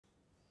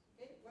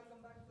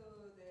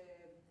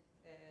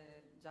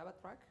Java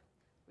track.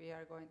 We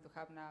are going to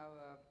have now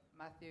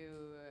Matthew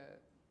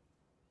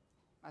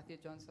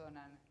Johnson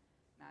and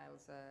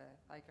Niles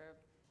Thyker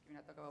giving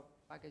a talk about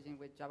packaging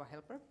with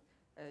javahelper.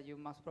 You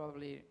must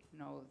probably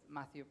know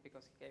Matthew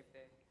because he gave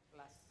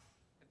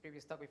the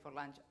previous talk before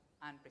lunch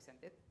and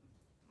presented.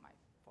 My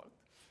fault.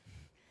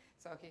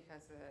 So he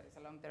is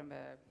a long-term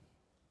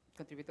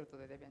contributor to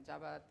the Debian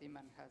Java team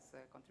and has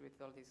contributed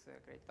all these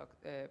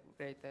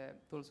great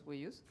tools we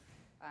use.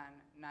 And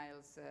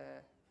Niles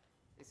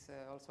is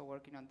also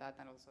working on that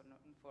and also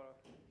known for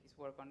his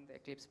work on the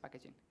Eclipse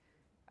packaging.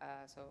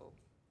 So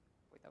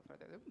without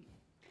further ado.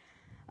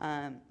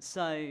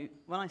 So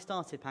when I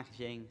started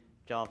packaging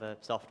Java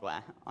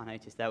software, I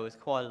noticed there was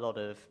quite a lot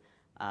of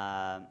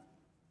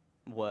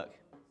work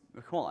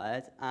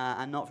required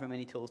and not very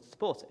many tools to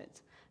support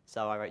it.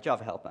 So I wrote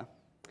javahelper.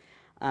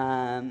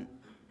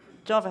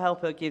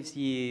 Javahelper gives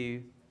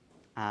you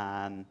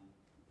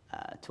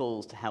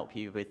tools to help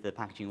you with the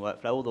packaging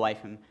workflow all the way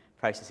from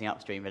processing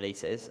upstream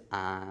releases,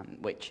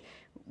 which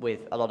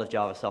with a lot of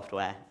Java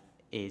software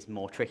is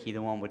more tricky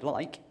than one would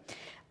like,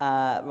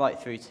 right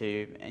through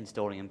to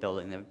installing and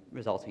building the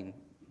resulting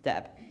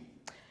deb.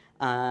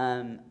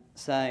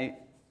 So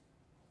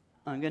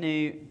I'm going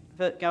to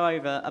go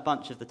over a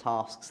bunch of the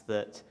tasks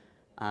that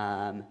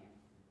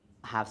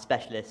have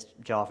specialist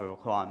Java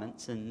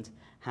requirements and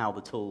how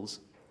the tools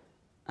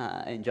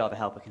in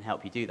javahelper can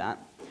help you do that.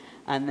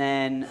 And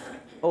then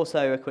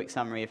also a quick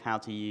summary of how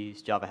to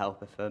use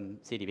javahelper from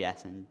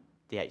CDBS and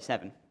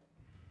DH7.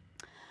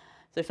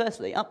 So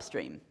firstly,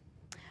 upstream.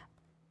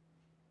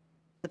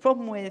 The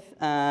problem with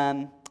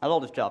a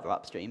lot of Java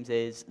upstreams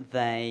is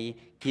they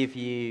give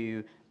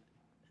you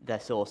their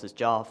source as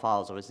jar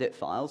files or as zip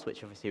files,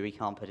 which obviously we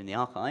can't put in the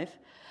archive.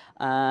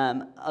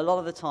 A lot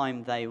of the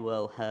time they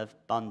will have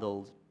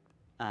bundled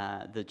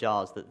the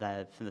jars that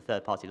they're from the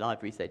third-party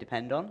libraries they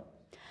depend on.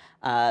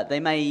 They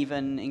may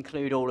even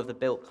include all of the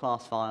built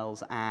class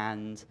files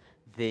and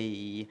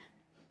the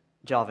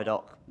Java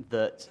doc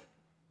that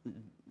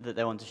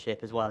they want to ship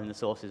as well in the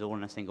sources all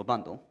in a single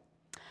bundle.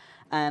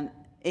 And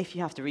if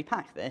you have to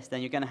repack this,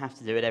 then you're going to have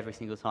to do it every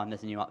single time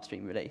there's a new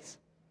upstream release.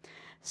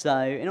 So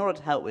in order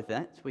to help with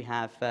that, we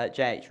have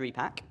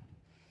jhrepack.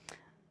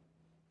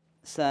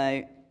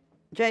 So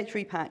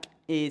jhrepack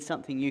is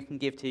something you can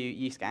give to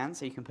uscan,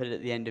 so you can put it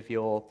at the end of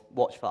your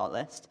watch file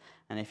list.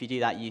 And if you do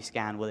that,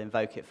 uscan will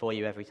invoke it for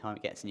you every time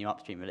it gets a new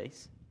upstream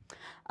release.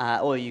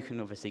 Or you can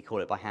obviously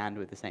call it by hand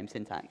with the same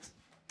syntax.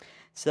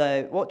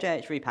 So what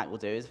jhrepack will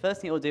do is, the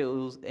first thing it will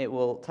do is it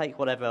will take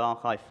whatever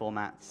archive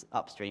formats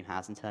upstream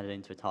has and turn it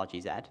into a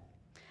tar.gz.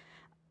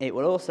 It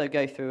will also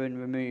go through and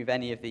remove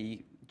any of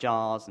the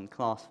jars and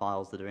class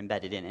files that are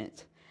embedded in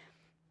it.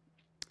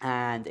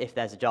 And if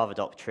there's a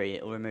javadoc tree,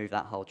 it will remove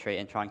that whole tree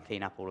and try and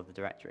clean up all of the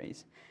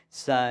directories.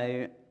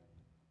 So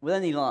with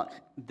any luck,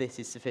 this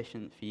is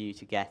sufficient for you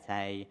to get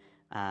a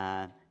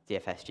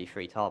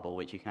DFSG3 tarball,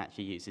 which you can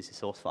actually use as a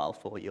source file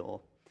for your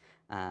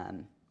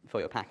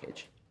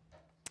package.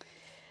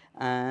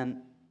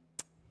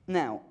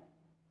 Now,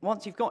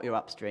 once you've got your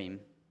upstream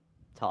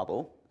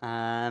tarball,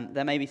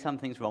 there may be some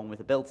things wrong with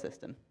the build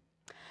system.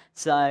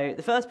 So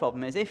the first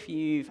problem is if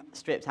you've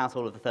stripped out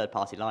all of the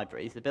third-party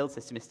libraries, the build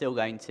system is still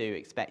going to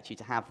expect you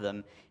to have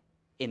them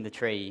in the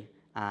tree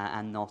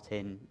and not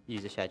in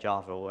user share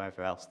Java or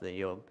wherever else that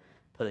you're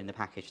pulling the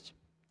packaged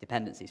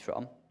dependencies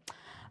from.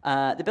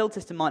 The build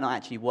system might not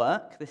actually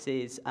work. This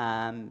is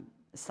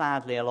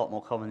sadly a lot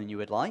more common than you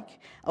would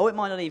like. Or it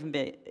might not even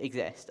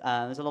exist.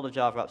 There's a lot of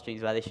Java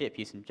upstreams where they ship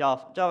you some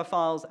Java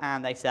files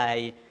and they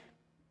say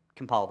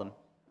compile them.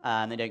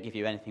 And they don't give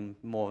you anything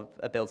more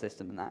a build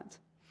system than that.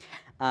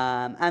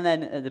 And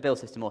then the build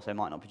system also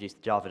might not produce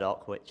the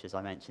javadoc, which, as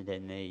I mentioned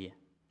in the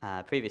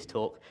previous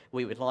talk,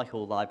 we would like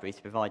all libraries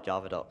to provide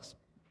javadocs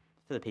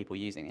for the people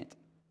using it.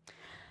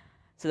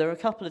 So there are a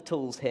couple of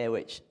tools here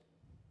which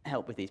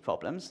help with these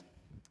problems.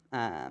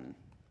 The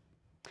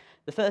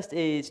first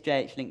is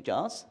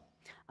jhlinkjars.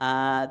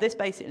 This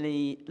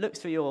basically looks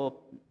through your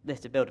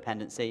list of build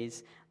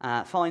dependencies,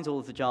 finds all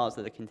of the jars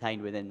that are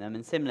contained within them,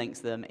 and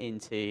symlinks them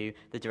into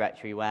the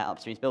directory where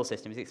upstream's build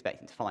system is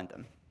expecting to find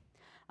them.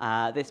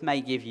 This may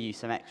give you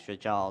some extra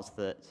jars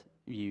that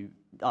you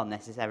aren't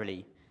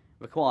necessarily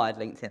required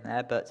linked in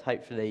there, but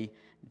hopefully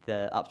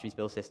the upstream's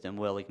build system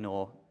will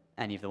ignore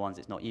any of the ones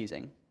it's not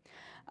using.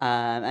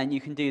 And you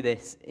can do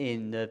this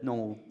in the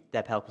normal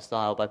DebHelper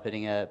style by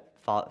putting a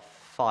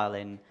file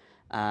in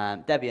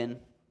Debian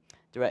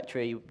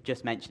directory,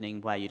 just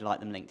mentioning where you'd like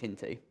them linked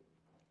into.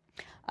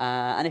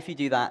 And if you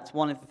do that,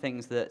 one of the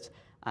things that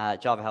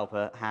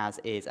javahelper has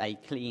is a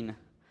clean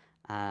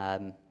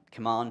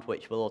command,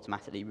 which will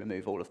automatically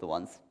remove all of the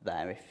ones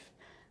there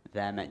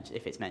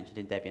if it's mentioned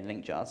in Debian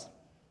link jars.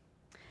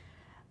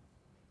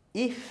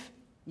 If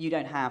you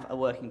don't have a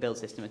working build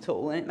system at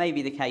all, and it may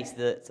be the case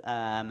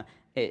that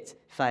it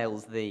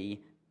fails the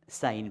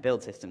sane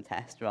build system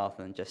test rather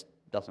than just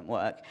doesn't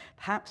work,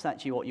 perhaps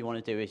actually what you want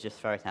to do is just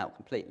throw it out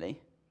completely.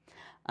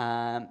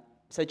 So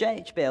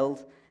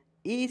jhbuild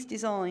is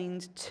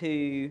designed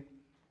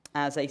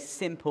as a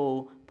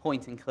simple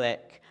point and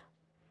click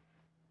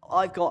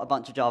I've got a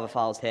bunch of Java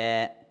files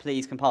here,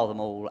 please compile them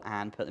all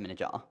and put them in a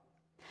jar.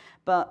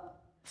 But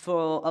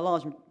for a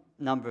large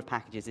number of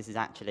packages, this is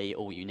actually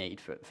all you need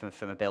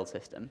from a build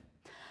system.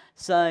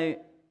 So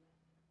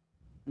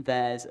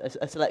there's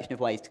a selection of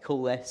ways to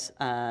call this.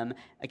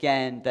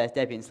 Again, there's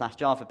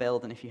Debian/Java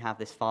build, and if you have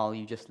this file,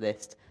 you just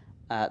list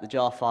the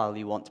jar file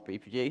you want to be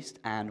produced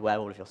and where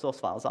all of your source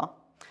files are.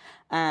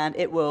 And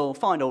it will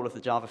find all of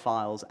the Java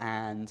files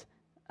and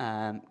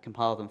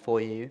compile them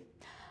for you.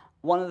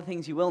 One of the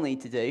things you will need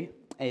to do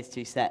is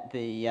to set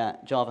the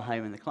Java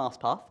home and the class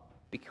path,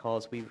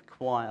 because we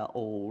require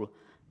all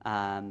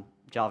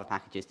Java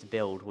packages to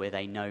build with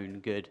a known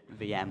good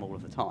VM all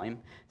of the time.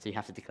 So you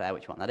have to declare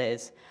which one that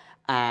is,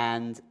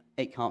 and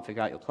it can't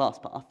figure out your class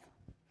path.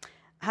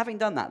 Having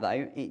done that,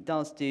 though, it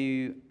does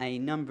do a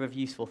number of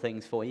useful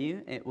things for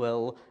you. It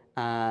will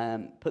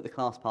put the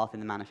class path in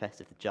the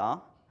manifest of the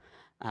jar,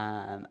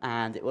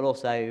 and it will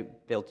also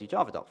build your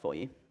Java doc for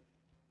you.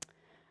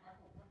 What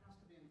has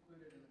to be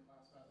included in the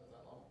class path at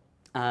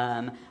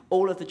that level?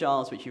 All of the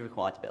jars which you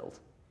require to build.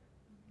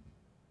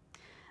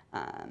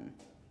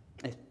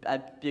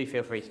 Do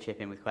feel free to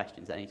chip in with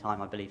questions at any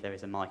time. I believe there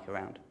is a mic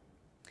around.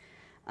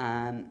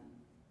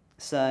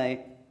 So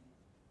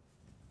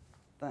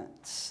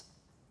that's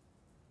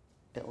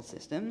build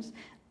systems.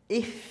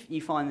 If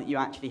you find that you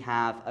actually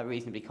have a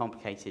reasonably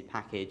complicated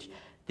package,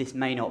 this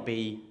may not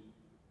be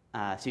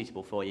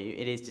suitable for you.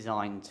 It is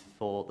designed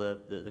for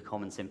the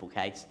common simple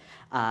case,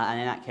 and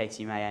in that case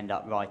you may end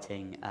up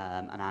writing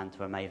an AND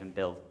to a Maven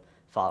build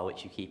file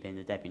which you keep in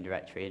the Debian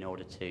directory in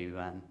order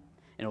to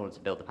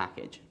build the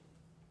package.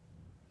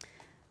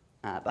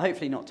 But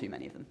hopefully not too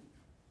many of them.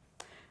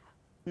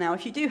 Now,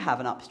 if you do have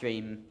an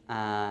upstream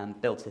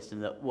build system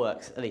that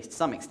works at least to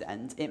some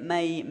extent, it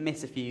may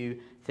miss a few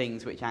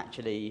things which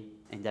actually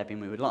in Debian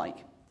we would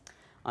like.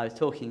 I was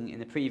talking in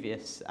the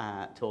previous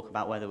talk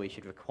about whether we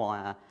should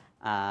require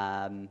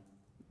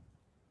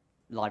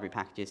library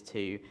packages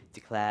to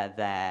declare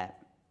their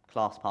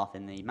class path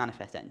in the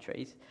manifest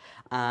entries.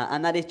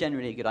 And that is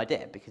generally a good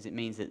idea, because it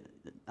means that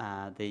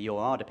the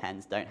URL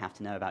depends don't have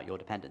to know about your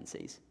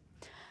dependencies.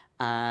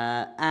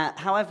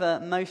 However,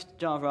 most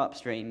Java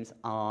upstreams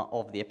are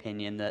of the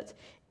opinion that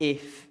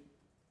if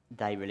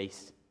they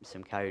release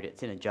some code,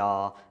 it's in a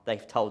jar,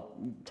 they've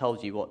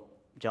told you what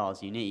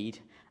jars you need,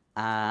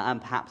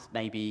 and perhaps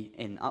maybe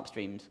in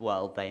upstream's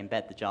world they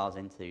embed the jars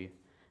into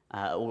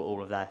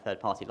all of their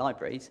third-party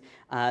libraries,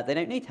 they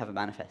don't need to have a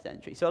manifest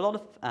entry. So a lot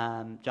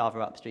of Java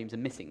upstreams are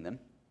missing them.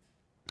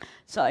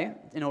 So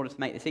in order to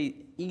make this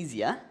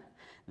easier,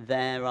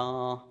 there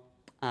are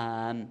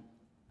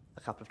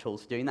a couple of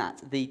tools for doing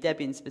that. The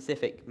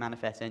Debian-specific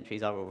manifest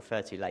entries I will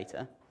refer to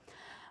later.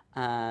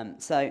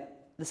 So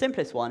the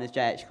simplest one is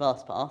JH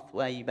class path,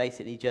 where you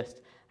basically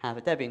just have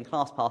a Debian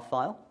class path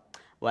file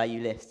where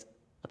you list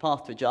the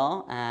path to a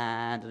jar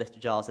and a list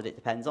of jars that it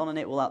depends on, and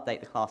it will update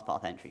the class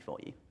path entry for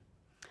you.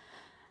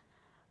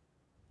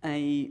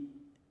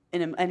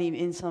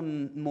 In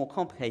some more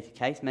complicated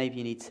case, maybe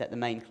you need to set the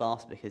main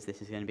class because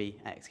this is going to be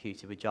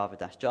executed with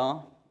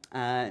java-jar.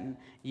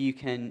 You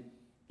can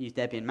use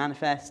Debian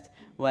manifest,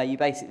 where you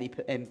basically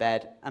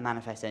embed a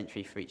manifest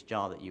entry for each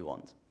jar that you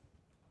want.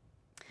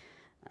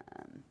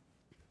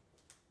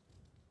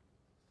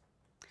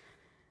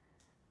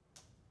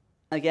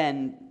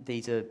 Again,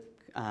 these are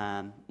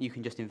you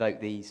can just invoke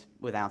these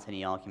without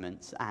any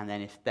arguments, and then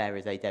if there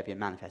is a Debian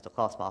manifest or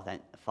class path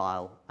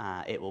file,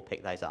 it will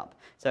pick those up.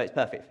 So it's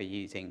perfect for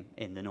using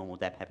in the normal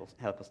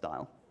DebHelper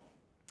style.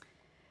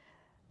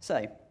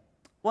 So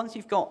once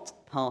you've got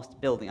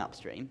past building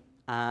upstream,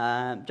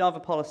 Java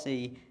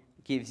policy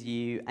gives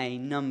you a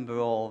number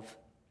of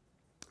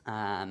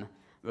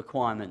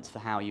requirements for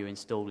how you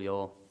install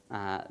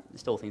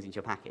things into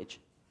your package.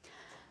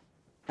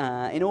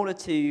 In order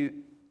to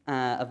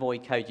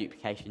avoid code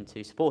duplication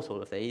to support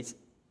all of these,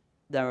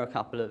 there are a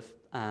couple of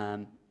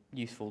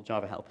useful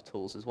Java helper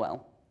tools as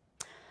well.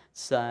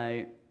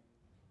 So,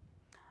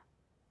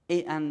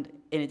 and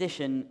in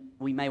addition,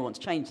 we may want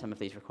to change some of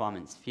these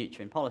requirements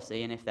future in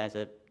policy, and if there's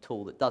a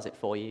tool that does it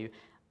for you,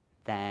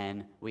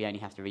 then we only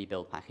have to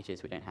rebuild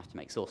packages, we don't have to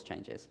make source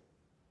changes.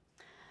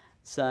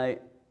 So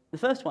the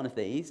first one of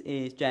these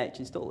is JH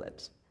install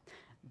libs.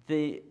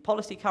 The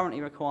policy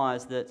currently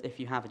requires that if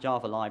you have a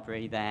Java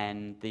library,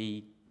 then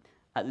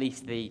at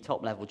least the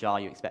top level jar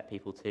you expect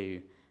people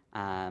to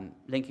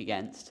link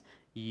against,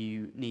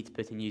 you need to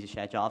put in user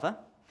share Java,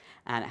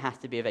 and it has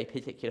to be of a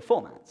particular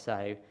format,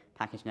 so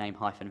package name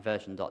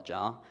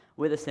 -version.jar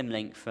with a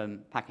symlink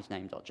from package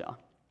name.jar.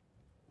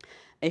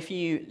 If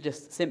you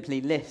just simply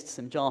list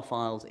some jar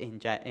files in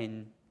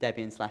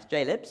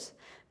Debian/jlibs,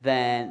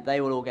 then they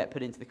will all get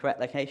put into the correct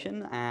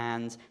location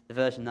and the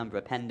version number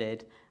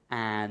appended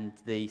and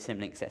the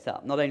symlink set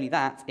up. Not only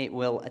that, it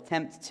will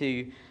attempt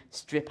to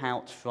strip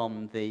out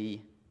from the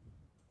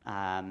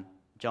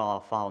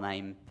jar file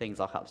name things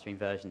like upstream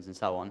versions and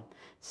so on.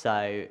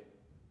 So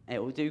it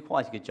will do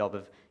quite a good job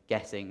of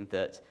guessing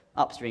that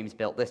upstream's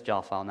built this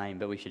jar file name,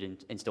 but we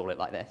should install it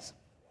like this.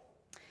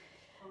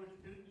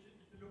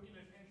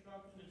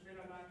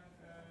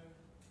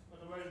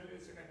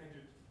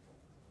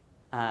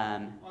 Will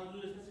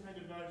it specify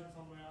the version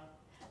somewhere?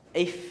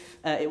 If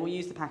it will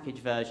use the package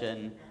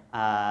version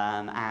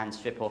and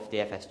strip off the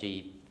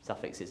FSG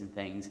suffixes and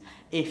things.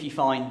 If you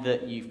find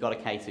that you've got a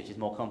case which is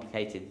more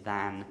complicated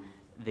than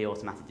the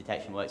automatic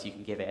detection works, you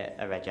can give it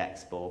a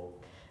regex or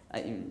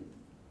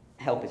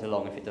help it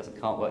along if it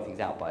can't work things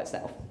out by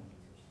itself.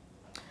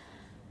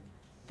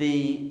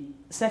 The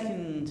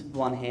second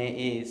one here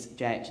is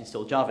JH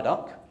install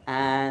javadoc,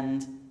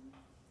 and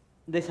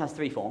this has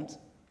three forms.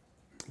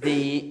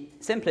 The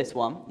simplest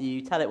one,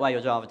 you tell it where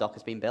your javadoc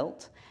has been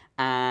built,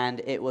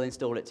 and it will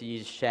install it to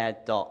use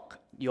shared doc,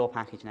 your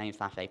package name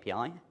 /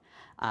 API,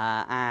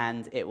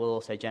 and it will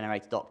also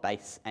generate a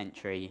docbase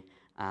entry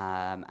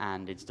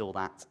and install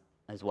that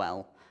as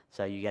well,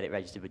 so you get it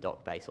registered with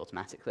docbase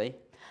automatically.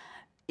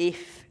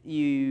 If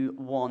you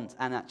want,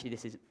 and actually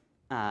this is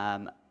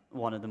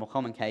one of the more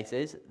common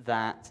cases,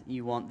 that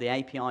you want the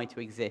API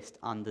to exist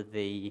under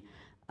the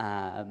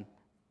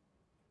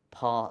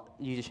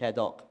user share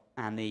doc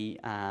and the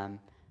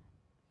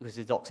because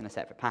the doc's in a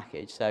separate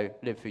package, so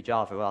live through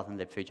Java rather than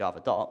live through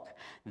Java doc,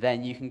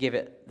 then you can give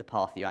it the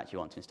path you actually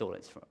want to install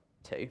it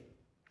to.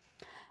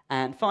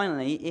 And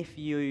finally, if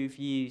you've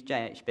used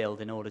JH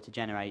build in order to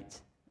generate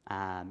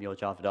your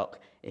Java doc,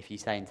 if you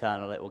say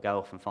internal, it will go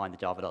off and find the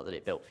Java doc that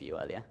it built for you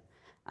earlier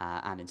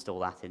and install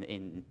that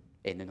in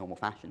the normal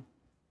fashion.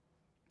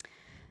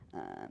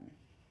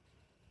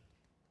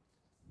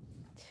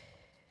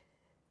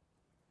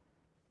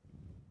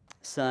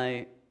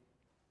 So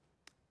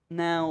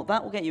now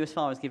that will get you as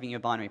far as giving you a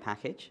binary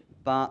package,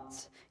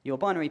 but your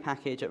binary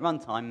package at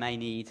runtime may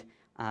need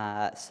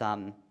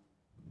some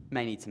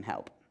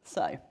help.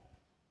 So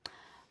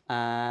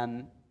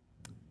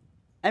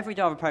every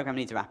Java program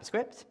needs a wrapper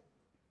script.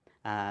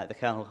 The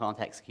kernel can't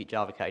execute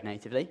Java code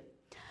natively.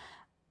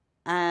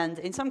 And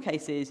in some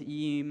cases,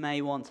 you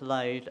may want to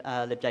load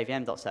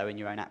libjvm.so in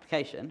your own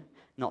application,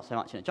 not so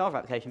much in a Java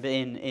application, but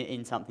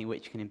in something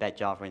which can embed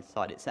Java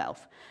inside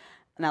itself.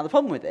 Now, the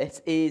problem with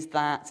this is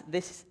that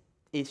this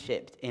is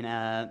shipped in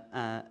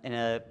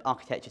a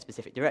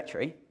architecture-specific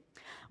directory,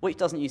 which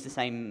doesn't use the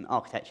same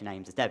architecture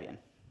names as Debian.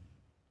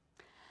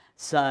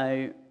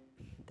 So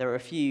there are a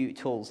few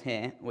tools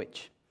here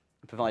which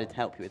are provided to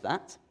help you with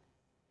that.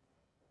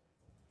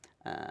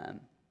 I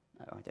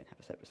don't have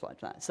a separate slide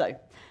for that. So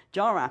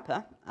jar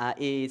wrapper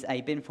is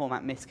a bin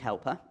format MISC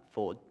helper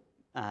for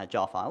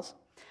jar files.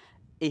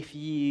 If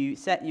you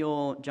set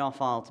your jar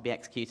file to be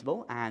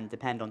executable and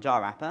depend on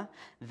jar wrapper,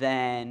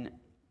 then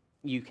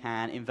you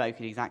can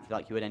invoke it exactly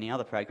like you would any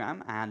other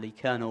program, and the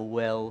kernel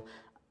will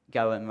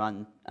go and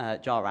run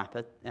jar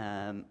wrapper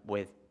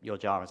with your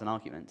jar as an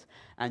argument.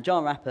 And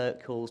jar wrapper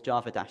calls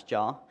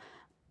java-jar,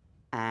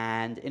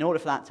 and in order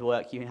for that to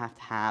work, you have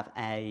to have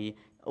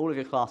all of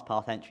your class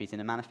path entries in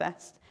a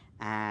manifest,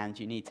 and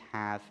you need to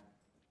have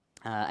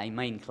a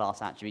main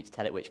class attribute to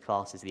tell it which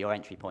class is your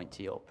entry point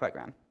to your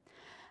program.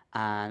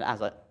 And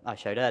as I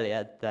showed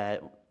earlier,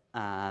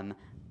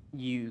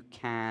 you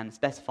can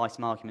specify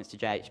some arguments to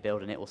JH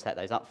build and it will set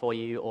those up for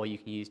you, or you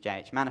can use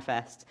JH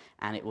manifest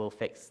and it will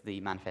fix the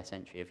manifest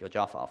entry of your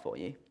jar file for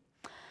you.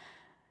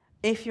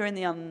 If you're in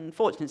the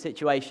unfortunate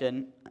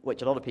situation,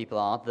 which a lot of people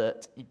are,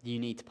 that you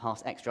need to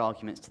pass extra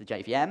arguments to the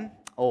JVM,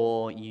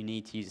 or you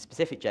need to use a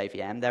specific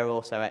JVM, there are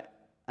also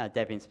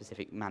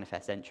Debian-specific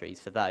manifest entries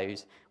for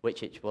those,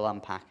 which it will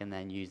unpack and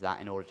then use that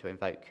in order to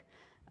invoke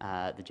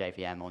the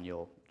JVM on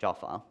your jar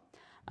file.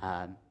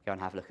 Go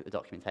and have a look at the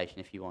documentation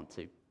if you want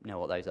to know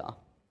what those are.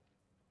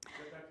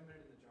 Is that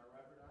documented in the jar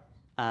wrapper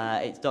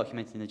docs? It's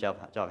documented in the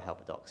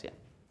javahelper docs,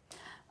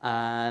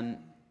 yeah.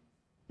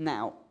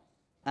 Now,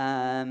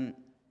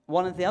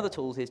 one of the other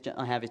tools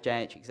I have is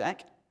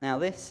jhexec. Now,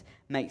 this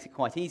makes it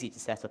quite easy to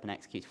set up an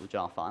executable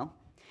jar file.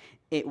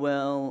 It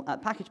will,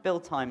 at package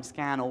build time,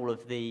 scan all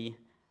of the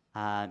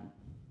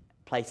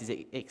places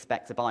it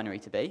expects a binary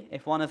to be.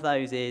 If one of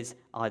those is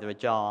either a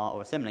jar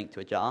or a symlink to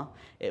a jar,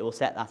 it will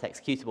set that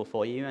executable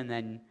for you and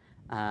then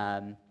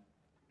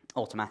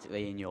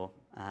automatically in your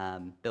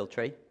build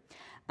tree.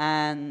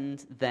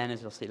 And then,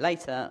 as you'll see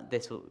later,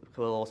 this will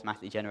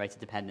automatically generate a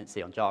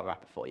dependency on jar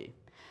wrapper for you.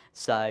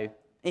 So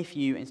if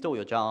you install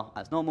your jar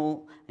as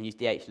normal and use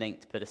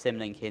dhlink to put a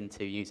symlink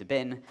into user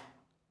bin,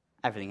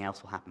 everything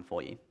else will happen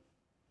for you.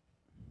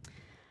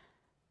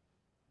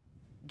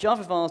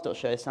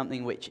 Java-vars.show is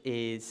something which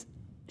is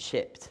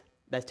shipped.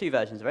 There's two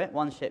versions of it.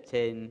 One's shipped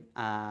in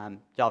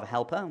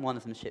javahelper, and one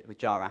of them is shipped with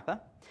jar wrapper.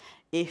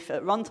 If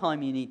at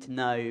runtime you need to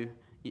know,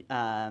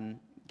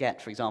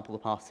 get, for example, the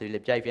path to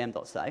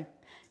libjvm.so,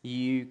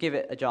 you give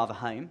it a Java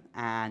home,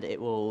 and it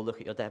will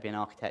look at your Debian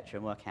architecture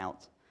and work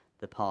out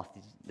the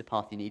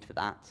path you need for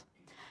that.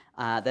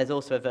 There's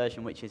also a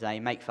version which is a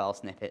makefile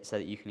snippet, so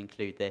that you can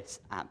include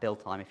this at build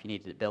time if you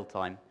need it at build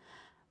time,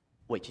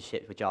 which is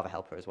shipped with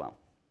javahelper as well.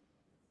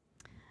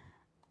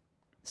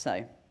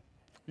 So,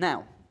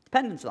 now,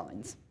 dependence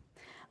lines.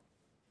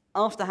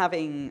 After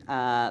having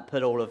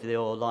put all of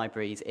your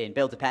libraries in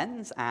build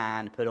depends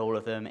and put all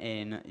of them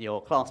in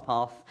your class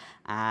path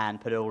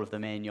and put all of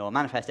them in your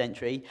manifest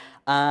entry,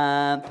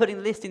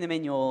 listing them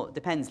in your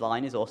depends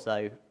line is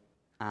also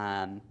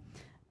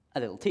a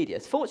little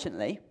tedious.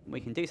 Fortunately, we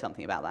can do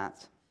something about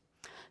that.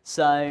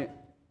 So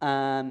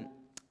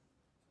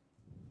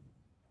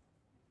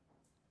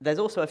there's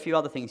also a few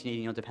other things you need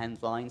in your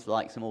depends lines,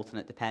 like some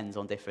alternate depends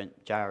on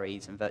different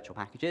JAREs and virtual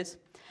packages.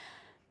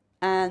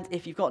 And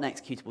if you've got an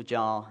executable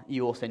jar,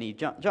 you also need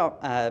jar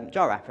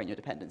wrapper in your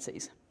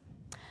dependencies.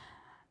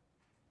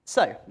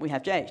 So we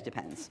have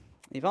JHDepends.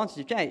 The advantage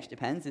of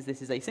JHDepends is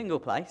this is a single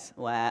place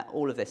where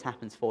all of this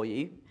happens for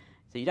you.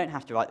 So you don't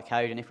have to write the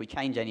code, and if we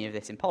change any of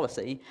this in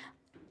policy,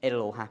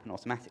 it'll all happen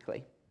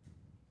automatically.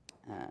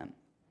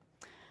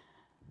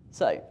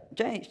 So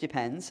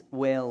JHDepends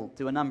will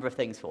do a number of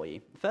things for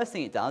you. The first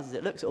thing it does is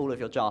it looks at all of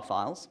your jar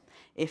files.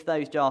 If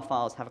those jar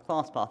files have a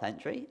class path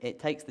entry, it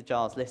takes the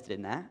jars listed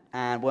in there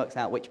and works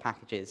out which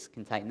packages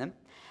contain them,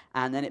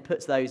 and then it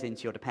puts those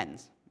into your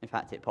depends. In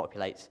fact, it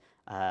populates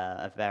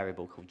a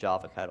variable called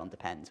Java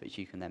 :depends, which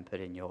you can then put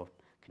in your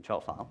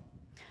control file.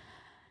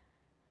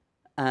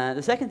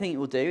 The second thing it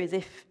will do is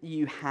if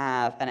you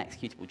have an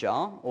executable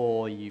jar,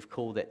 or you've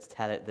called it to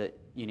tell it that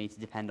you need to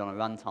depend on a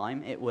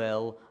runtime, it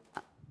will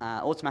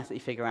automatically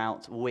figure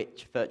out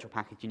which virtual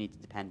package you need to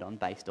depend on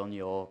based on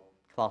your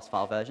class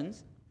file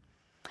versions.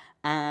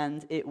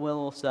 And it will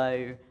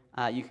also,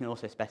 you can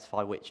also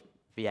specify which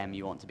VM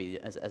you want to be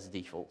as a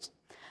default.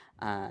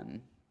 So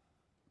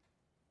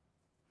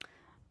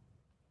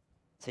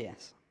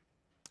yes.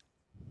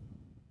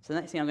 So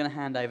the next thing I'm going to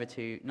hand over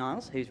to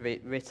Niles, who's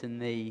written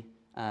the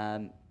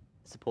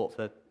support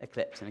for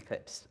Eclipse and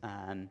Eclipse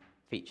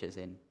features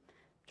in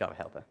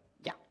javahelper.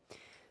 Yeah.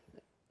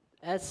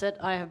 As said,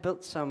 I have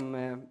built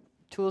some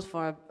tools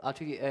for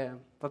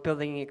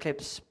building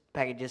Eclipse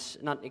packages,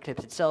 not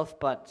Eclipse itself,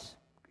 but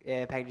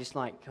packages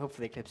like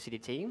hopefully Eclipse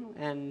CDT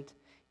and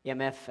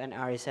EMF and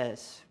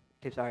RSS,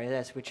 Eclipse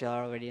RSS, which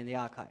are already in the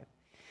archive.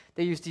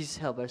 They use these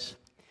helpers.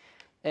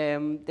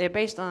 They're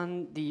based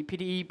on the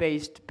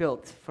PDE-based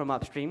build from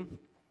upstream,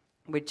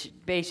 which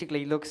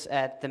basically looks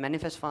at the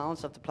manifest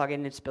files of the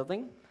plugin it's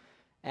building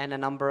and a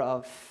number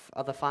of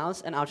other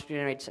files, and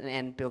auto-generates an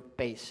end-build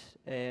base,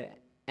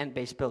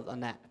 end-based build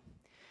on that.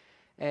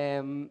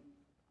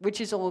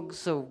 Which is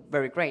also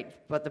very great,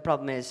 but the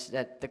problem is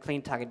that the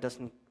clean target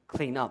doesn't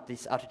clean up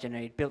these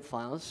auto-generated build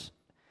files,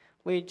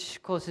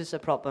 which causes a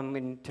problem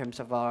in terms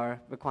of our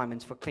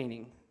requirements for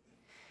cleaning.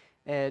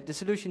 The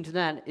solution to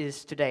that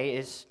is today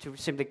is to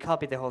simply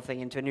copy the whole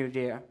thing into a new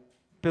dir,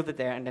 build it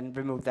there, and then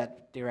remove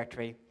that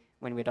directory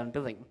when we're done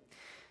building.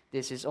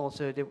 This is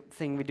also the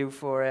thing we do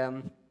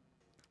for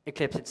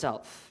Eclipse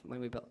itself when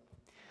we build.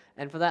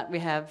 And for that we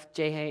have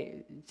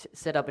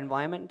setup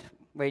environment,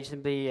 where you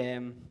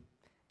simply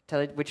tell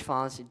it which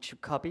files it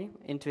should copy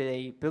into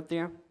a build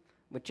dir,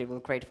 which it will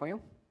create for you.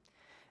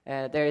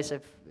 There is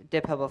a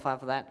DebHelper file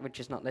for that, which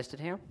is not listed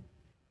here,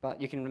 but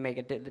you can make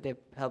a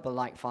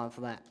DebHelper-like file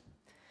for that.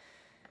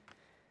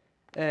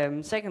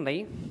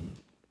 Secondly,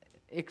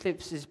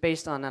 Eclipse is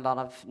based on a lot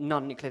of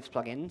non-Eclipse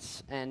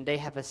plugins, and they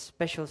have a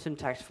special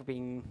syntax for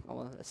being,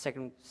 or a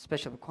second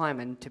special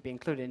requirement to be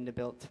included in the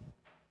build.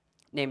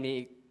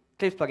 Namely,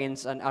 Eclipse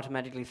plugins are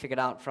automatically figured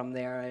out from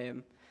their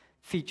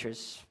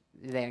features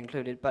they're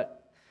included,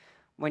 but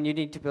when you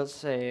need to build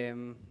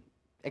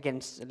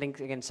against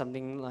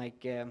something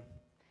like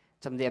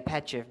some of the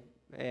Apache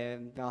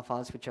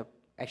files, which are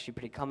actually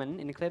pretty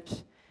common in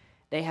Eclipse,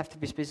 they have to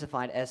be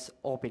specified as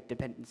orbit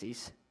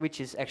dependencies, which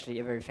is actually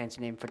a very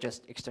fancy name for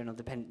just external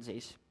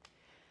dependencies.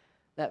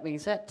 That being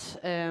said,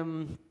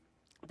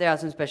 there are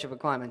some special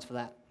requirements for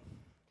that.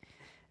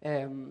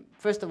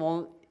 First of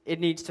all, it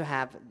needs to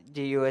have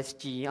the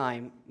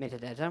USGI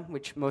metadata,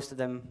 which most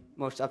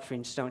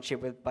upstreams don't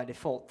ship with by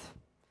default.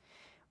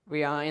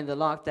 We are in the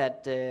log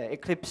that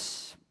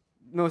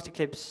most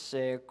Eclipse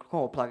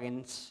core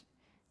plugins,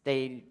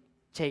 they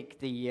take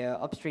the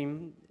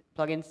upstream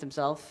plugins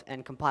themselves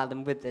and compile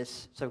them with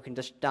this, so we can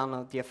just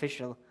download the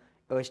official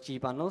OSGI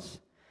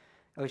bundles,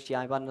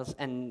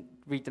 and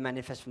read the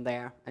manifest from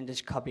there, and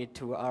just copy it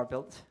to our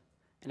build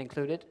and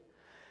include it.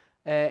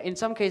 In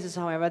some cases,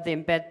 however, they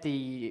embed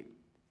the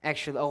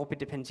actual orbit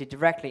dependency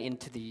directly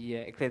into the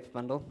Eclipse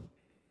bundle,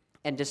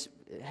 and just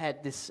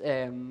had this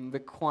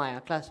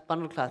require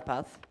bundle class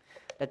path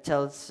that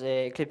tells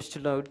Eclipse to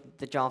load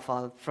the jar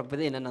file from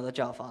within another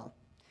jar file,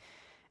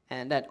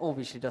 and that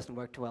obviously doesn't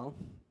work too well.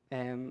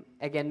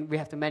 Again, we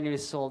have to manually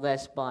solve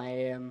this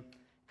by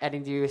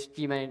adding the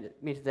USG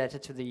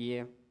metadata to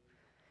the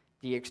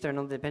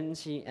external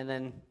dependency, and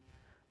then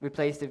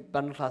replace the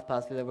bundle class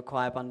path with a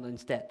require bundle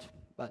instead.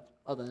 But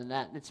other than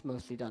that, it's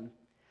mostly done.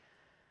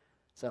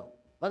 So,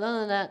 but other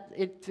than that,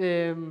 it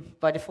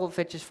by default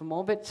fetches from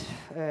Orbit.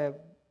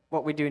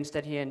 What we do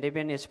instead here in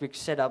Debian is we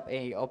set up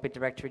a Orbit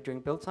directory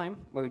during build time,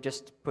 where we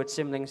just put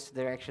symlinks to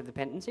their actual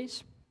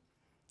dependencies.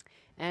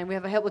 And we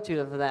have a helper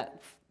tutor for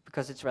that,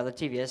 because it's rather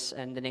tedious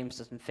and the names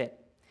doesn't fit.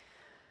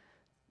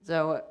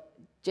 So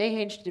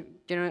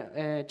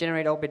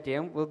generate orbit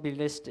dir will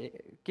be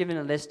given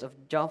a list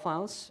of jar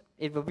files.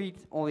 It will read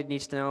all it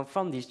needs to know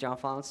from these jar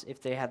files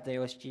if they have the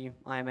OSG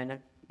IMN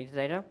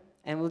metadata,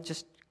 and we'll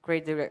just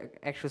create the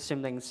actual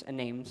symlinks and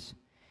names.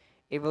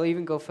 It will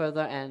even go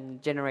further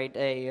and generate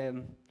a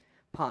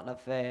part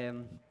of a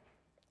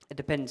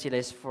dependency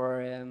list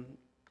for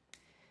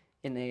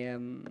in a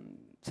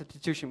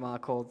substitution var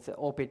called the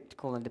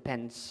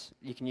orbit::depends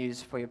you can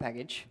use for your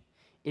package.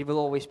 It will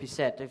always be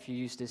set if you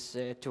use this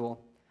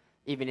tool,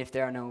 even if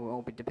there are no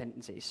orbit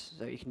dependencies.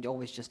 So you can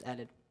always just add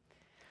it.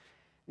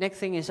 Next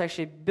thing is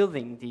actually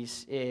building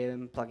these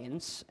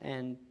plugins,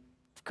 and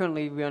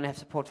currently we only have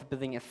support for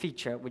building a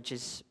feature, which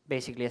is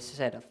basically a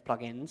set of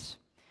plugins,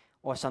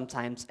 or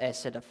sometimes a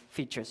set of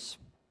features.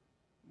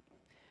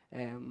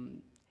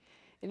 In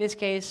this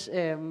case,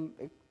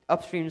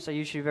 upstreams are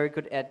usually very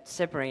good at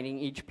separating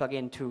each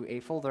plugin to a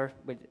folder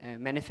with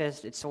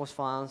manifest, its source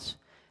files,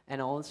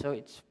 and also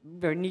it's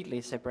very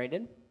neatly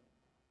separated.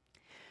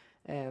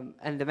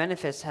 And the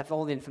manifests have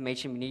all the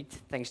information we need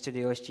thanks to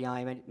the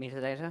OSGI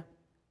metadata.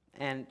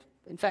 And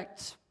in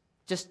fact,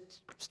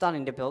 just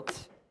starting the build,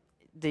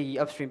 the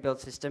upstream build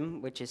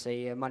system, which is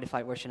a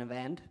modified version of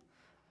AND,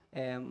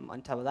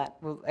 on top of that,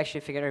 will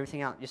actually figure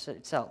everything out just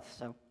itself.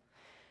 So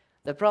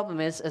the problem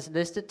is, as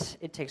listed,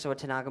 it takes over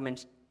 10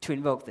 arguments to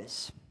invoke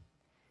this.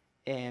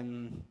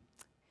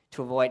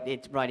 To avoid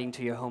it writing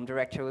to your home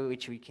directory,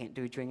 which we can't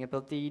do during a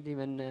build lead,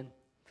 even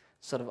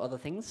sort of other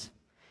things.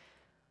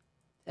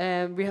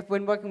 We have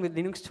been working with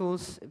Linux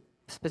tools,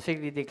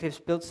 specifically the Eclipse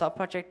build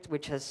subproject,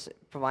 which has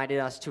provided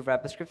us 2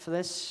 wrapper scripts for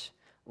this,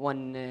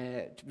 one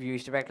to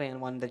use directly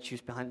and one that's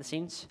used behind the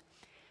scenes.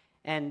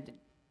 And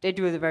they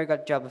do a very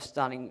good job of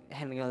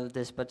handling all of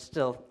this, but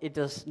still, it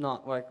does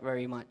not work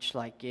very much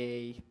like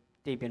a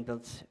Debian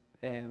build,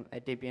 a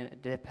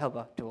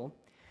DebHelper tool.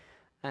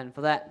 And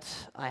for that,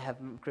 I have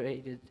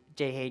created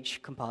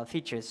JH compile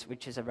features,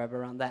 which is a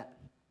wrapper around that.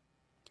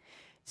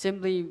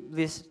 Simply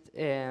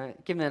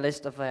given a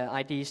list of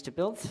IDs to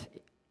build,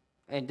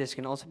 and this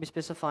can also be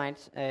specified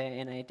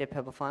in a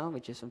DebHelper file,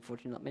 which is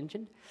unfortunately not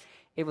mentioned.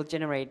 It will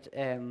generate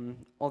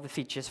all the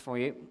features for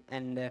you,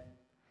 and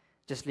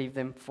just leave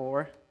them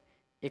for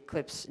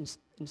Eclipse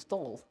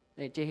install,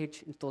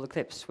 JH install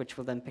Eclipse, which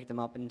will then pick them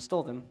up and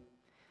install them.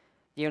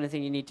 The only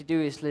thing you need to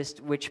do is list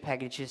which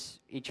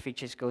packages each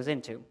feature goes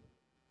into.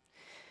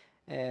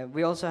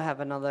 We also have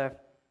another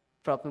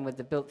problem with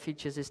the build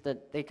features is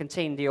that they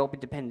contain the orbit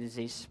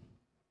dependencies,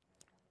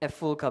 a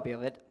full copy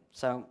of it.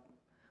 So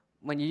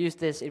when you use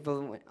this, it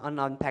will, on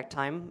unpacked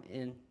time,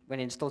 when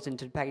it installs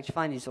into the package,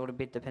 find these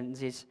orbit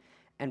dependencies,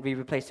 and we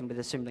replace them with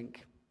a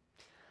symlink.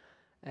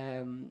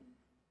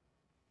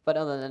 But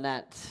other than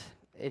that,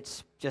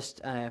 it's just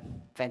a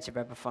fancy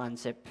wrapper for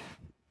unzip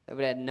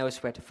that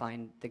knows where to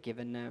find the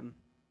given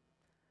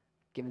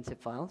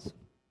zip files.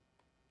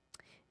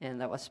 And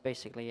that was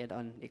basically it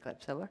on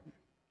Eclipse Server.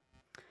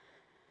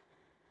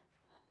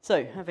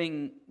 So,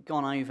 having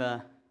gone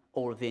over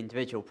all of the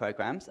individual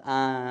programs,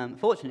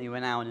 fortunately we're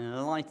now in an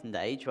enlightened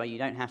age where you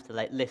don't have to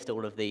list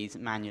all of these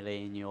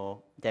manually in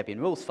your Debian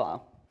rules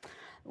file.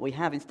 We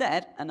have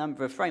instead a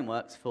number of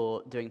frameworks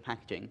for doing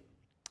packaging.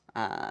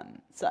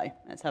 So,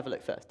 let's have a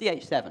look first.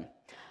 DH7.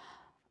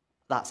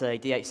 That's a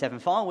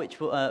DH7 file, which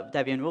will,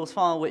 Debian rules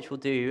file, which will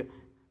do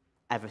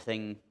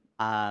everything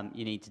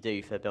you need to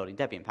do for building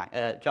Debian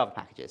Java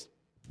packages,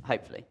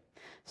 hopefully.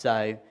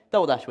 So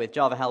double dash with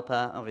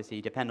javahelper, obviously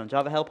you depend on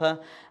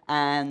javahelper,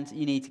 and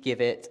you need to give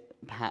it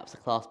perhaps a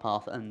class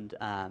path and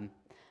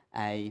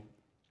the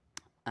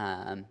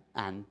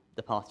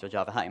path to your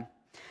Java home.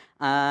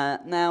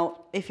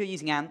 Now, if you're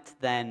using Ant,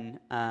 then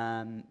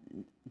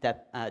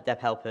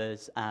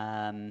DebHelper's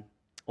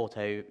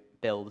auto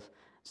build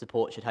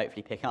support should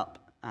hopefully pick up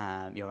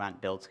your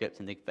Ant build script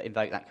and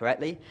invoke that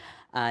correctly.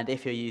 And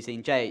if you're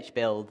using JH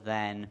build,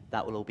 then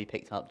that will all be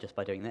picked up just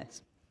by doing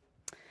this.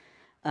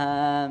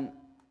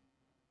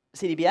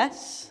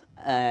 CDBS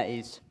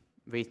is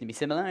reasonably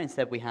similar.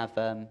 Instead, we have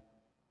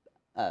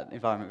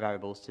environment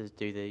variables to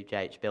do the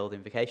JH build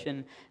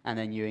invocation, and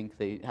then you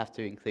have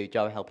to include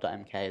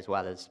javahelper.mk as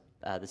well as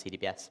the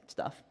CDBS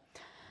stuff.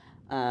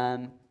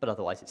 But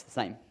otherwise, it's the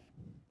same.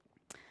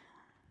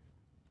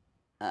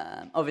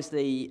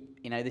 Obviously,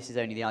 this is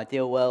only the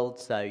ideal world,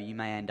 so you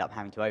may end up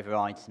having to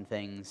override some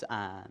things,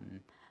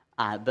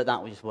 but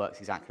that just works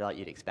exactly like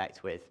you'd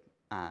expect with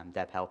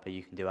DebHelper.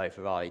 You can do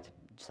override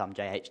some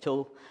JH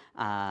tool,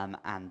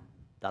 and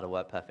that'll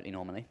work perfectly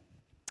normally.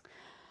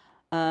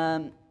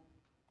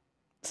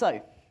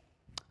 So,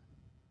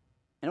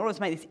 in order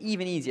to make this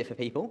even easier for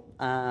people,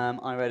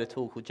 I wrote a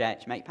tool called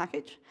JH make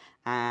package,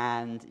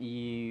 and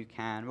you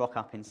can rock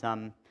up in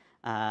some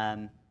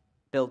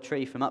build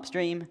tree from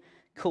upstream,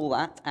 call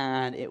that,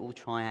 and it will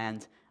try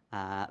and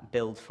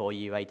build for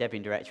you a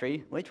Debian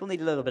directory, which will need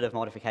a little bit of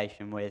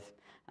modification with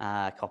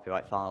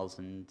copyright files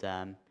and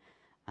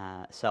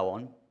so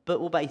on, but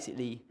will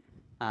basically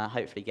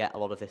hopefully get a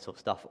lot of this sort of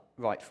stuff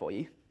right for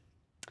you.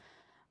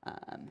 What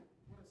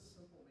does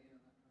simple mean in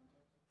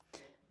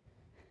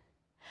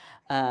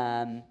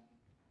that context?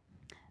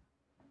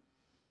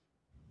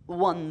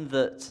 One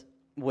that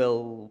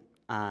will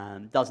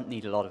doesn't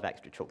need a lot of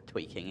extra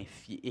tweaking.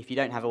 If you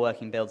don't have a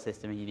working build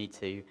system and you need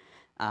to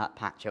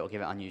patch it or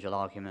give it unusual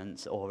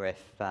arguments, or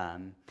if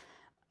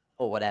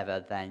or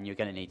whatever, then you're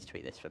going to need to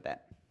tweak this for a bit.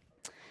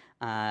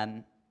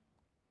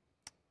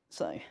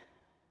 So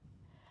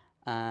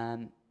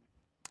So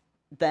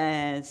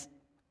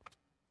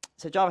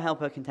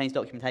javahelper contains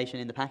documentation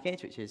in the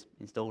package, which is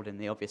installed in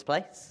the obvious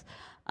place.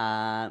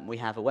 We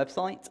have a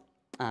website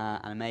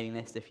and a mailing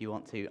list if you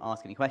want to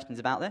ask any questions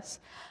about this.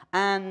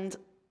 And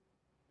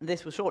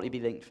this will shortly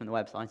be linked from the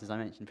website, as I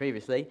mentioned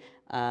previously,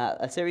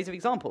 a series of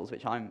examples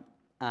which I'm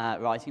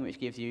writing, which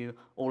gives you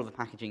all of the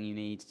packaging you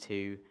need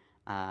to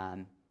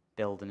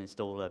build and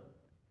install a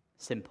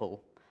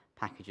simple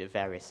package of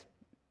various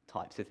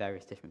types with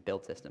various different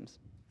build systems.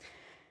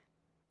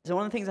 So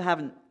one of the things I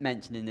haven't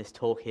mentioned in this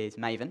talk is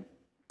Maven.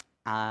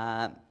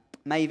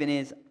 Maven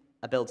is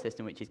a build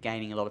system which is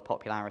gaining a lot of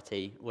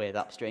popularity with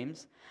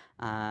upstreams.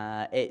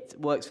 It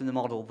works from the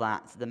model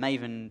that the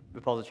Maven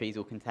repositories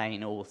will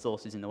contain all the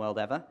sources in the world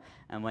ever,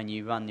 and when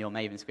you run your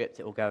Maven script,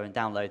 it will go and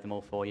download them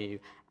all for you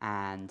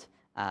and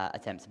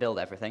attempt to build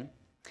everything,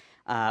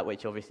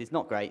 which obviously is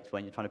not great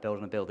when you're trying to build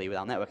on a buildie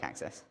without network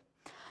access.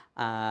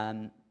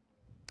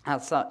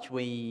 As such,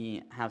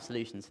 we have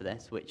solutions for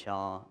this, which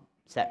are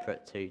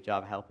separate to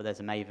javahelper.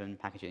 There's a Maven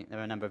packaging. There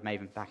are a number of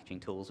Maven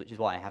packaging tools, which is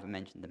why I haven't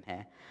mentioned them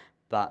here.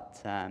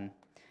 But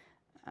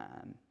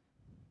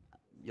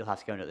you'll have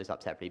to go and look those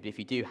up separately. But if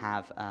you do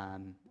have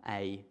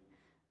a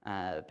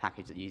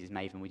package that uses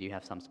Maven, we do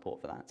have some support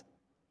for that.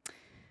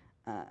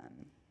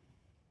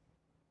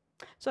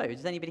 So,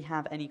 does anybody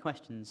have any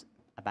questions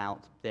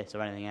about this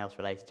or anything else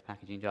related to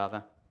packaging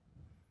Java?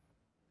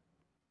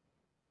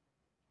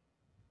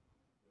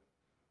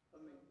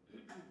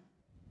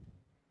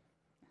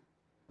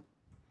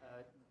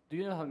 Do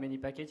you know how many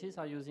packages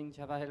are using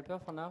javahelper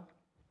for now?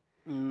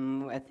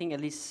 I think at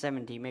least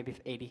 70, maybe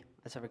 80,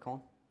 as I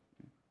recall.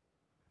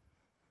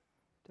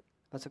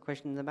 What's the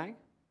question in the back?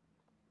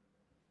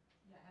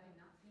 Yeah, having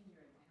not seen your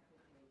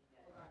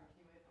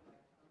examples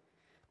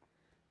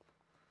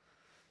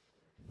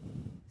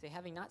yet. Say,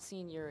 having not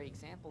seen your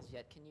examples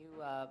yet, can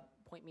you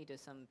point me to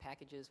some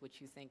packages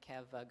which you think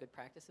have good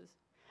practices?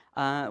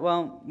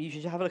 Well, you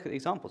should have a look at the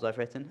examples I've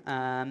written.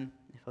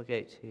 If I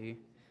go to...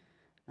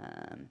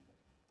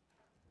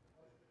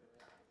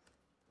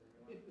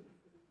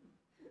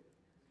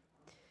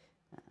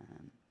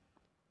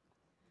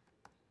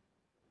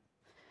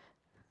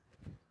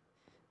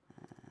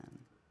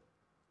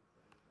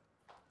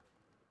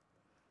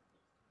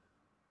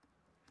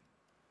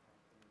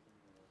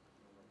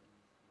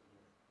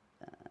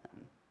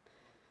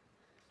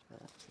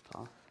 that's the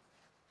path.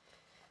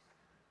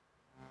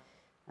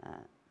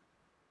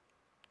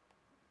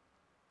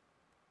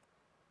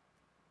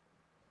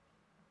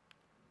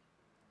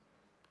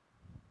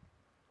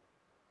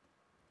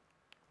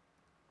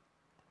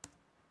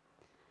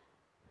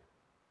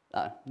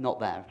 Not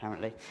there,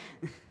 apparently.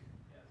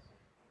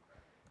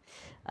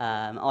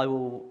 I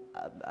will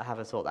have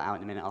a sort that out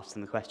in a minute after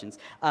some of the questions.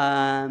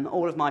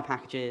 All of my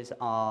packages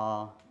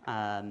are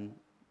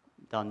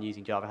done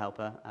using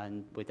javahelper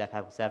and with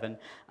DebConf 7.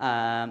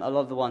 A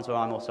lot of the ones where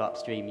I'm also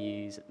upstream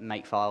use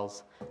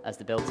makefiles as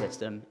the build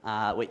system,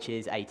 which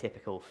is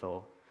atypical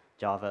for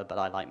Java, but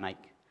I like make.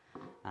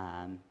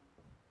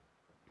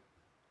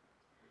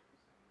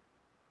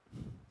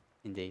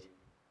 Indeed.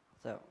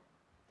 So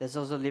there's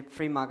also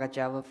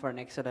libfreemarker.java for an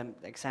excellent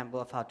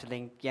example of how to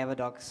link Java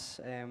docs.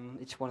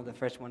 It's one of the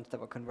first ones that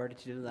were converted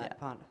to do that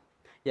part.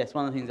 Yes,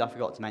 one of the things I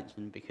forgot to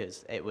mention,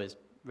 because it was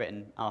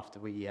written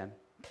after we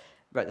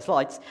wrote the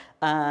slides,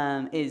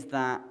 is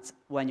that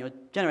when you're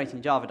generating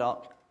a Java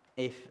doc,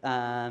 if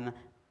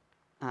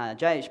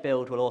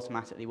JHBuild will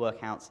automatically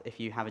work out if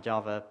you have a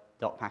Java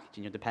doc package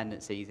in your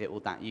dependencies, it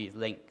will use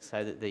links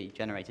so that the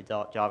generated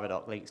Java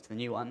doc links to the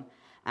new one.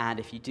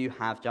 And if you do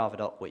have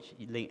Javadoc which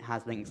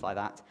has links like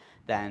that,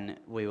 then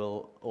we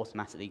will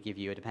automatically give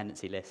you a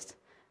dependency list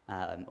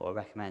or a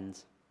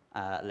recommend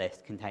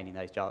list containing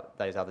those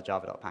other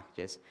Javadoc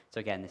packages. So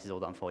again, this is all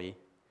done for you.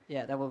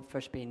 Yeah, that will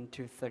first be in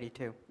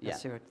 232. Yeah.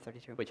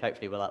 032. Which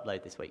hopefully we'll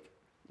upload this week.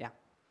 Yeah.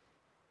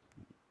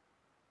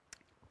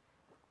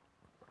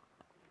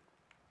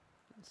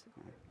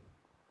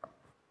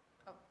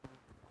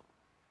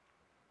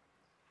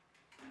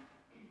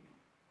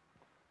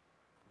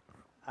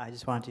 I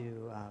just wanted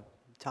to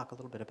talk a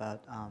little bit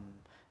about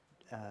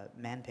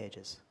man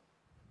pages.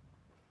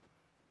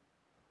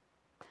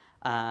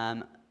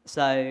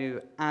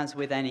 So, as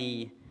with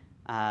any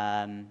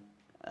program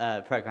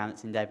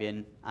that's in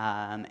Debian,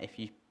 if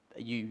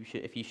you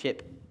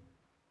ship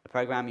a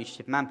program, you should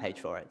ship a man page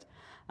for it.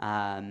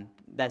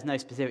 There's no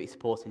specific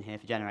support in here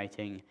for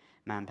generating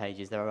man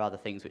pages. There are other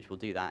things which will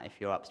do that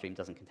if your upstream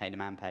doesn't contain a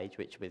man page,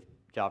 which with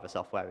Java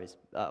software is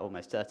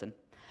almost certain.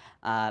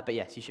 But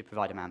yes, you should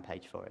provide a man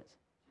page for it.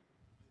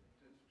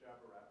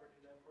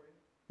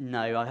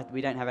 No,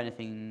 we don't have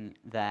anything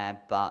there,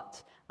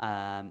 but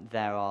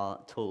there are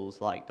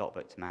tools like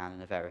DocBook2Man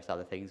and various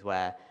other things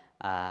where,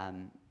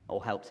 or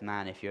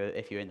help2man if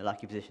you're in the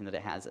lucky position that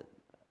it has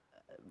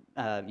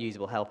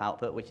usable help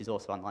output, which is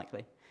also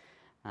unlikely.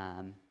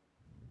 But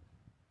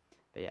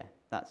yeah,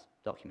 that's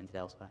documented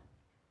elsewhere.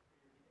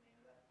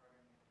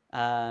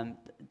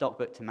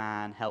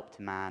 DocBook2Man,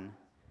 help2man.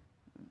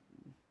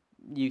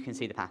 You can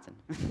see the pattern.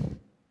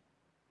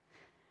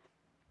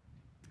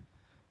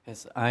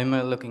 Yes, I'm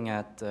looking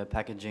at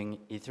packaging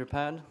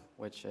Etherpad,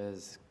 which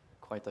is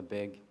quite a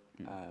big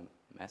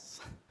mess,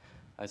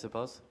 I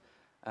suppose.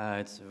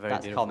 It's very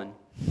That's beautiful. common.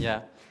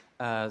 Yeah.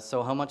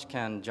 So how much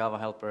can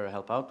javahelper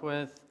help out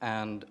with?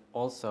 And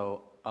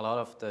also, a lot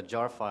of the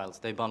jar files,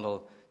 they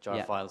bundle jar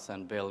Yeah. files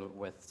and build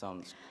with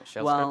some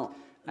shell Well,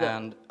 script.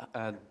 And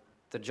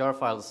the jar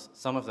files,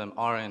 some of them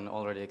are in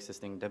already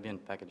existing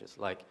Debian packages,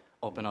 like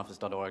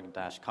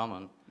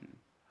openoffice.org-common.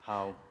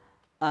 How?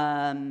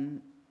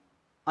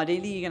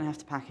 Ideally, you're going to have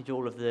to package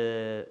all of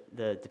the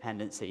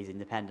dependencies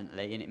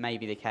independently, and it may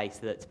be the case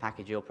that to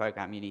package your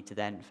program, you need to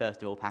then,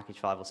 first of all, package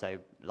 5 or so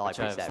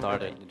libraries Which I've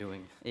separately. started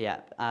doing.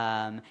 Yeah.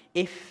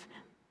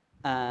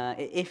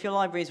 If your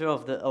libraries are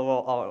of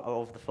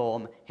the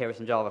form, here are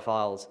some Java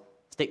files,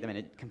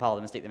 compile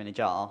them and stick them in a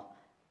jar,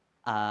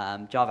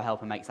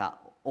 javahelper makes that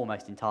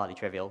almost entirely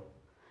trivial.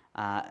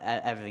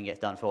 Everything gets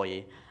done for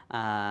you.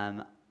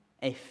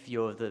 If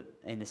you're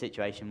in the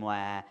situation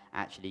where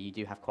actually you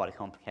do have quite a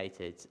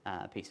complicated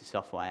piece of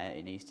software,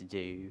 it needs to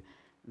do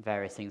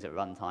various things at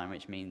runtime,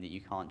 which mean that you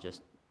can't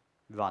just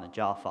run a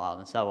jar file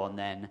and so on,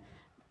 then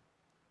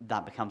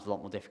that becomes a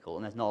lot more difficult,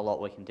 and there's not a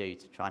lot we can do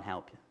to try and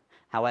help you.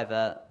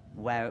 However,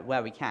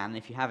 where we can,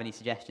 if you have any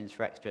suggestions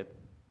for extra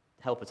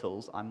helper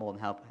tools, I'm more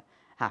than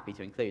happy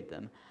to include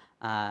them.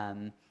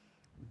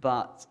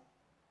 But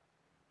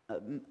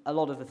a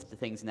lot of the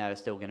things in there are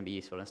still going to be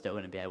useful and still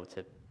going to be able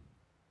to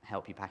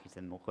help you package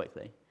them more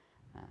quickly.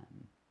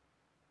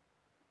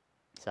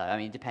 So, I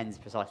mean, it depends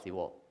precisely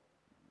what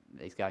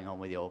is going on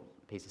with your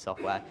piece of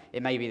software.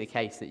 It may be the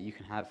case that you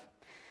can have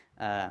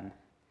a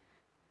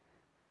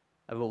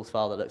rules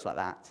file that looks like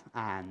that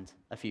and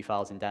a few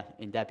files in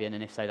Debian,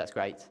 and if so, that's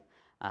great.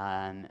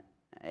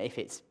 If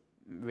it's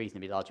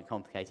reasonably large and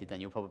complicated, then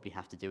you'll probably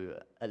have to do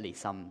at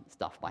least some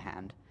stuff by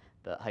hand,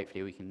 but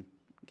hopefully we can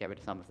get rid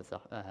of some of the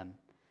stuff,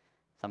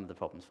 some of the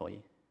problems for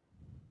you.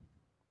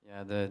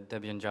 Yeah, the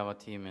Debian Java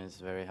team is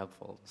very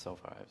helpful so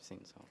far, I've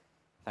seen, so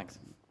thanks.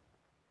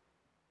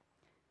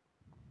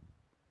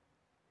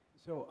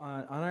 So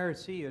on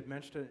IRC, you had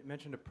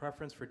mentioned a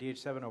preference for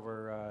DH7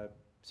 over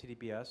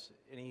CDBS.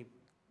 Can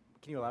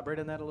you elaborate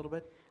on that a little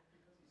bit?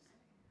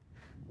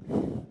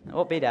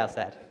 What Bidal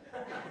said.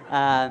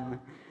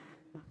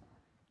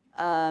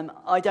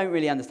 I don't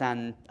really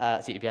understand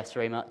CDBS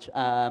very much.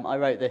 I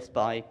wrote this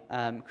by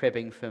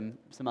cribbing from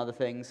some other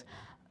things.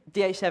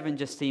 DH7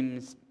 just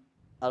seems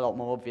a lot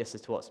more obvious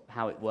as to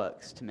how it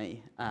works to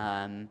me.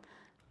 All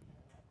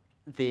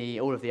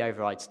of the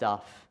override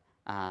stuff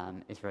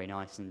is very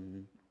nice,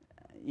 and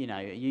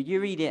you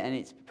read it and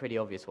it's pretty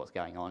obvious what's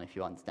going on if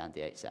you understand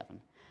DH7.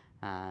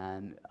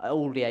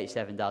 All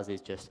DH7 does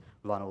is just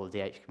run all the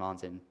DH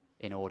commands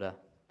in order.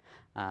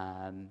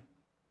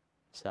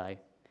 So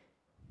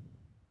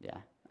yeah,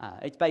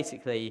 it's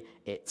basically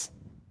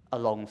a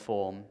long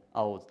form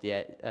old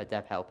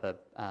DebHelper,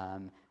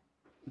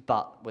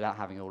 but without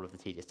having all of the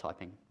tedious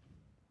typing.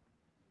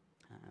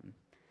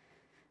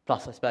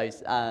 Plus, I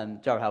suppose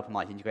javahelper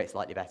might integrate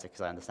slightly better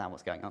because I understand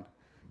what's going on.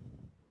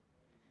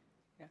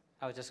 Yeah,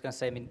 I was just going to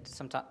say, I mean,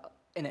 sometimes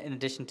in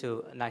addition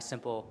to a nice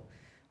simple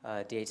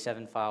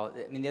DH7 file,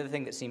 I mean, the other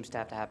thing that seems to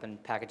have to happen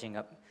packaging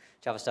up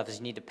Java stuff is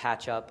you need to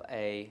patch up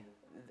an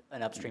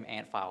upstream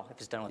Ant file if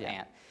it's done with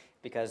Ant,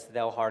 because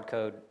they'll hard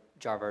code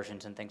jar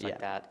versions and things like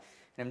that.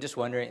 And I'm just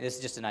wondering, this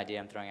is just an idea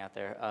I'm throwing out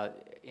there.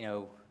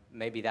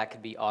 Maybe that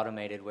could be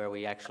automated where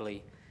we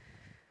actually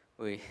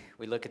we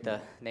look at the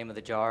name of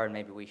the jar and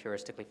maybe we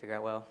heuristically figure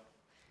out, well,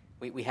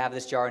 we have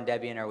this jar in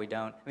Debian or we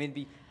don't. I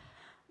mean,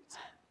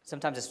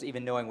 sometimes it's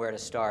even knowing where to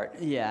start.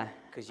 Yeah.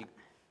 Because you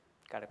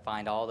got to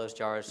find all those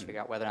jars to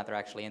figure out whether or not they're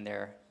actually in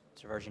there.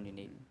 It's a version you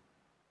need.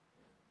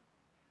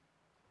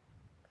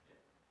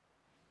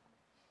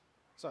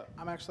 So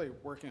I'm actually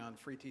working on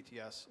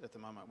FreeTTS at the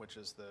moment, which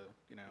is the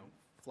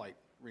flight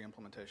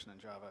reimplementation in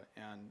Java.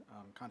 And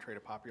contrary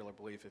to popular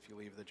belief, if you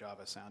leave the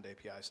Java Sound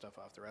API stuff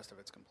off, the rest of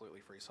it's completely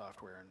free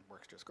software and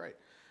works just great.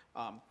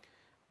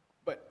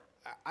 But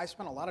I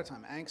spent a lot of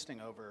time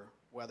angsting over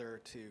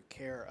whether to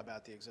care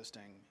about the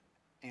existing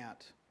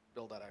Ant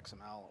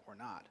build.xml or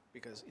not,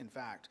 because in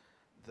fact,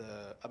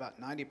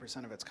 about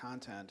 90% of its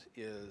content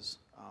is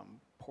a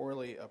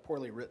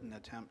poorly written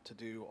attempt to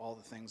do all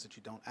the things that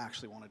you don't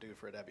actually want to do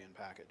for a Debian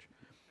package.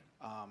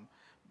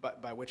 But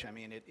by which I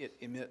mean it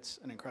emits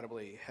an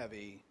incredibly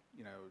heavy,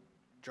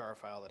 jar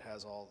file that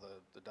has all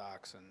the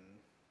docs and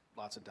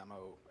lots of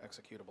demo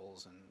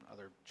executables and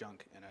other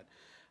junk in it.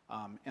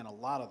 And a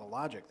lot of the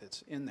logic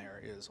that's in there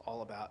is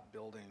all about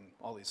building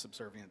all these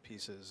subservient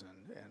pieces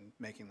and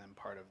making them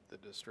part of the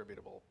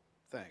distributable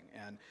thing.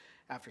 And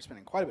after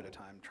spending quite a bit of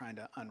time trying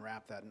to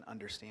unwrap that and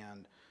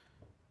understand,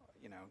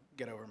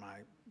 get over my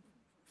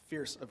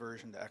fierce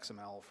aversion to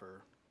XML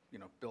for,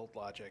 build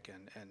logic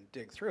and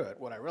dig through it,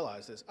 what I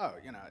realized is,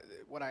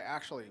 what I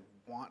actually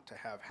want to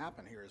have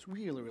happen here is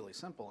really, really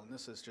simple, and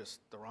this is just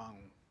the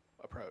wrong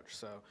approach.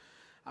 So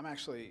I'm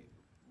actually,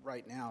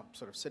 right now,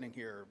 sort of sitting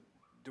here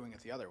doing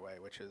it the other way,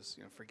 which is,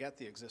 forget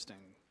the existing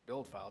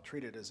build file,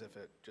 treat it as if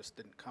it just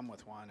didn't come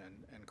with one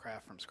and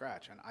craft from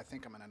scratch. And I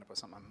think I'm going to end up with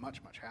something I'm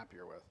much, much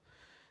happier with.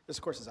 This,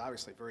 of course, is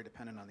obviously very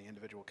dependent on the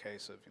individual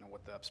case of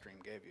what the upstream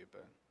gave you,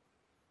 but.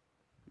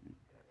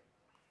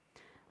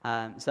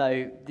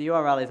 So the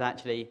URL is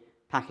actually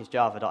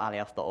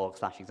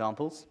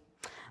packagejava.alias.org/examples.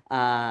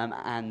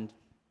 And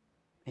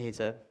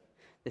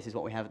this is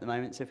what we have at the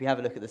moment. So if you have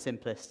a look at the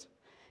simplest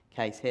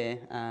case here,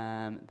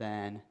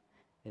 then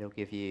it'll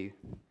give you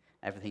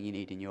everything you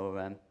need in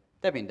your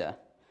Debian dir,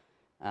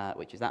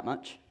 which is that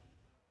much.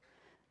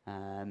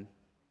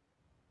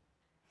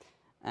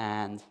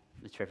 And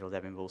the trivial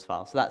Debian rules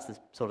file. So that's the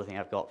sort of thing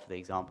I've got for the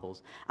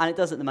examples. And it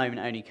does at the moment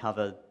only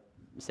cover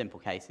simple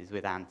cases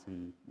with Ant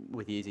and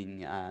with using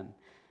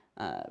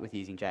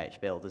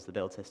JHBuild as the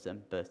build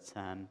system, but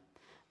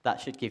that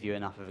should give you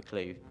enough of a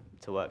clue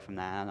to work from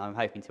there, and I'm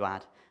hoping to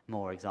add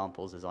more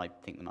examples as I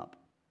think them up.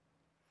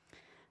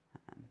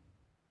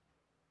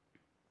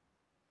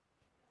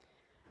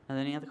 Are there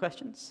any other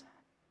questions?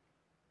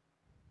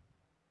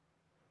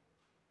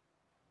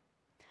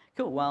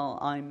 Cool, well,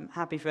 I'm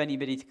happy for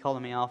anybody to call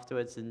me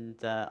afterwards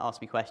and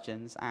ask me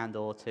questions and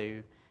or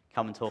to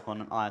come and talk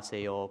on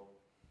IRC or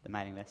the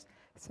mailing list.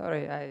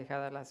 Sorry, I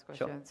had a last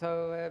question. Sure.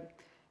 So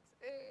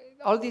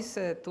all these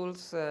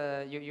tools,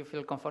 you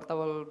feel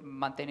comfortable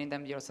maintaining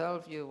them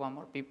yourself? You want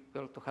more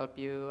people to help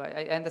you?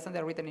 I understand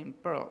they're written in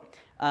Perl.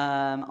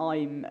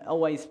 I'm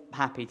always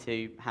happy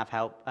to have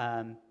help.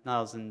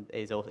 Niles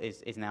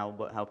is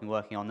now helping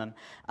working on them.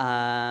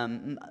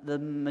 The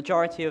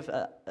majority of,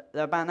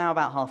 they're now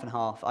about half and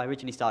half. I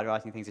originally started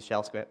writing things as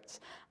shell scripts.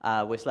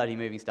 We're slowly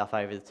moving stuff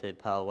over to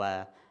Perl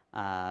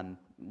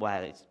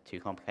where it's too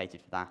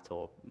complicated for that,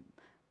 or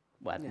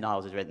where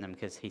Niles has written them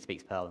because he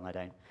speaks Perl and I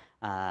don't.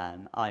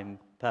 I'm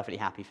perfectly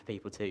happy for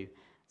people to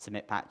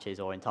submit patches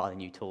or entirely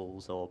new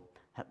tools or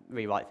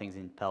rewrite things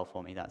in Perl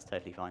for me. That's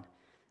totally fine.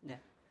 Yeah.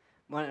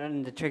 One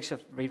of the tricks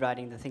of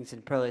rewriting the things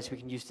in Perl is we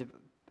can use the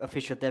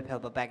official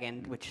DebHelper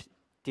backend, which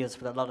deals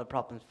with a lot of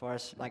problems for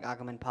us, like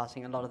argument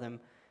passing. A lot of them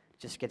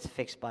just gets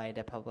fixed by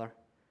DebHelper,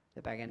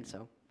 the backend.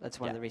 So that's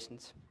one of the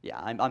reasons.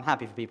 Yeah, I'm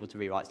happy for people to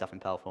rewrite stuff in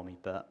Perl for me,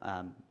 but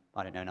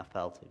I don't know enough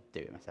Perl to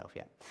do it myself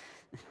yet.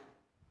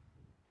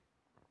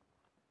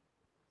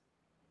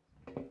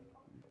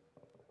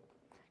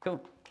 Cool.